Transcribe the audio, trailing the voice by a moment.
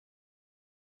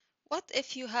What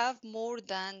if you have more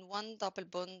than one double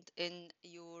bond in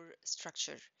your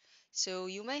structure? So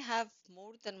you may have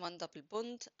more than one double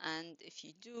bond, and if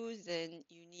you do, then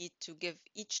you need to give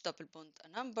each double bond a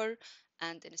number.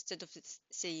 And instead of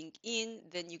saying "ene,"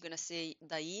 then you're gonna say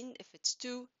 "diene" if it's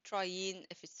two, "triene"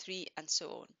 if it's three, and so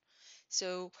on.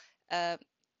 So uh,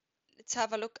 let's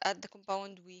have a look at the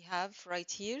compound we have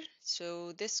right here.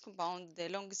 So this compound, the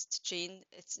longest chain,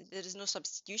 there is no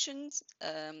substitutions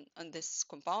on this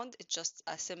compound. It's just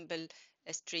a simple,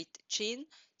 a straight chain.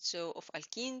 So of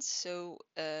alkenes. So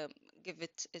give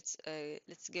it.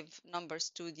 Let's give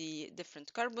numbers to the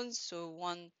different carbons. So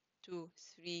 1, 2,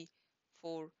 3,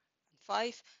 4, and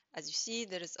 5. As you see,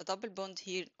 there is a double bond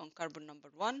here on carbon number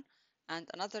 1 and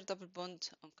another double bond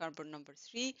on carbon number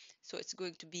 3. So it's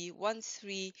going to be 1,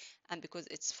 3, and because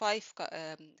it's five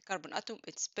carbon atom,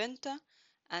 it's penta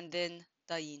and then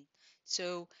diene.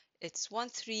 So it's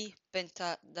 1,3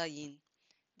 pentadiene.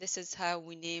 This is how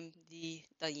we name the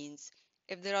dienes.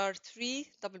 If there are three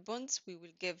double bonds, we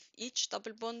will give each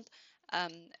double bond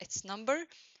its number.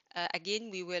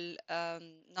 Again, we will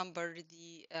number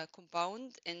the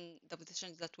compound in the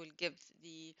positions that will give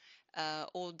the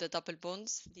all the double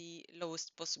bonds the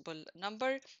lowest possible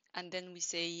number, and then we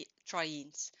say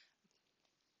trienes.